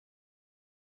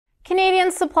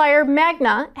Canadian supplier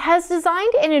Magna has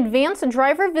designed an advanced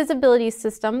driver visibility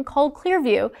system called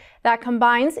ClearView that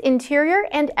combines interior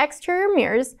and exterior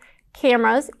mirrors,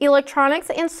 cameras, electronics,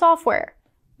 and software.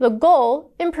 The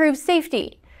goal: improve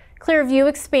safety. ClearView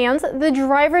expands the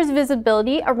driver's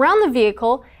visibility around the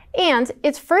vehicle, and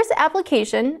its first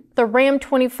application, the Ram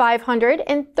 2500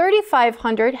 and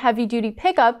 3500 heavy-duty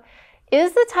pickup,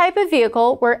 is the type of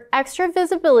vehicle where extra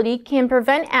visibility can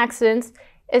prevent accidents,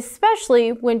 especially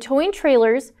when towing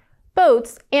trailers,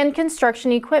 boats, and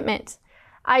construction equipment.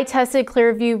 I tested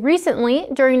ClearView recently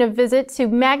during a visit to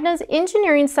Magna's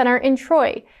Engineering Center in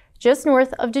Troy, just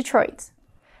north of Detroit.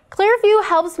 ClearView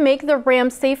helps make the Ram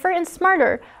safer and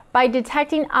smarter by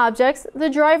detecting objects the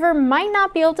driver might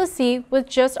not be able to see with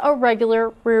just a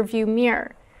regular rearview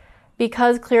mirror.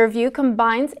 Because ClearView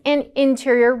combines an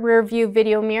interior rearview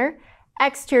video mirror,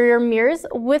 exterior mirrors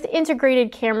with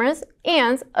integrated cameras,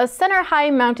 and a center-high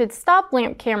mounted stop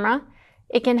lamp camera,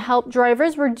 it can help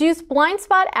drivers reduce blind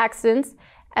spot accidents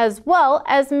as well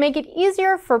as make it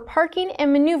easier for parking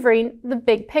and maneuvering the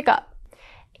big pickup.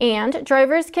 And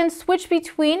drivers can switch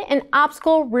between an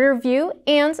optical rear view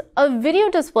and a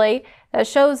video display that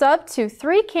shows up to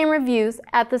 3 camera views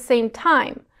at the same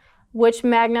time, which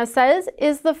Magna says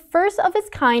is the first of its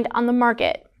kind on the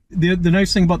market. The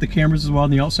nice thing about the cameras as well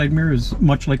in the outside mirror is,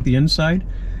 much like the inside,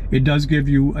 it does give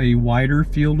you a wider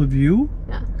field of view.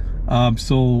 Yeah.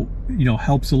 So,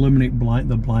 helps eliminate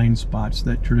the blind spots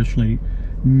that traditionally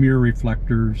mirror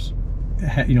reflectors,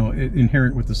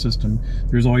 inherent with the system.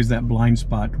 There's always that blind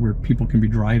spot where people can be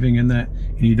driving in that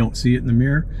and you don't see it in the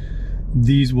mirror.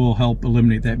 These will help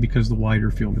eliminate that because of the wider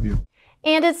field of view.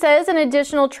 And it says an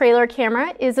additional trailer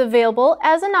camera is available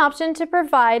as an option to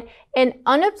provide an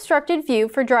unobstructed view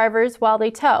for drivers while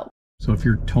they tow. So if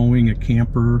you're towing a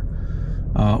camper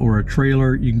or a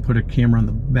trailer, you can put a camera on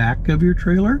the back of your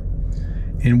trailer,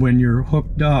 and when you're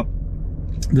hooked up,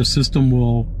 the system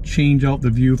will change out the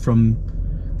view from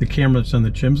the camera that's on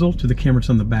the chisel to the camera that's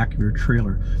on the back of your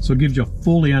trailer. So it gives you a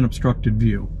fully unobstructed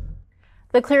view.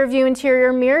 The ClearView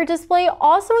interior mirror display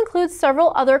also includes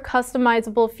several other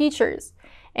customizable features,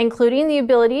 including the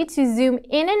ability to zoom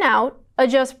in and out,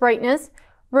 adjust brightness,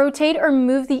 rotate or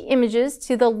move the images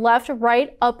to the left,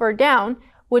 right, up, or down,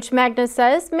 which Magna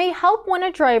says may help when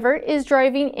a driver is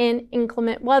driving in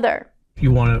inclement weather. If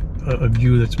you want a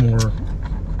view that's more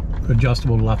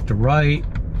adjustable left to right,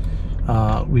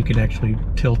 we can actually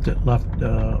tilt it left,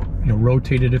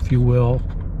 rotate it, if you will,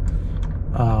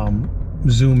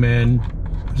 zoom in,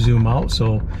 zoom out.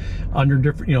 So under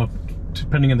different,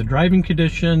 depending on the driving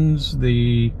conditions,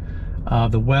 the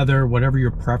weather, whatever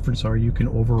your preference are, you can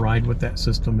override what that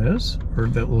system is, or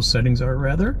that those settings are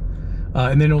rather,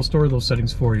 and then it'll store those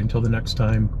settings for you until the next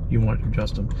time you want to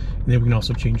adjust them. And then we can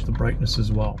also change the brightness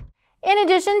as well. In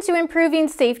addition to improving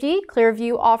safety,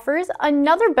 ClearView offers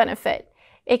another benefit.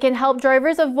 It can help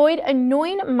drivers avoid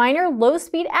annoying minor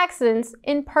low-speed accidents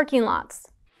in parking lots.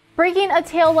 Breaking a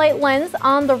taillight lens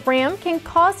on the Ram can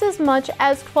cost as much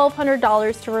as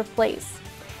 $1,200 to replace.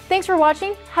 Thanks for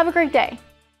watching. Have a great day.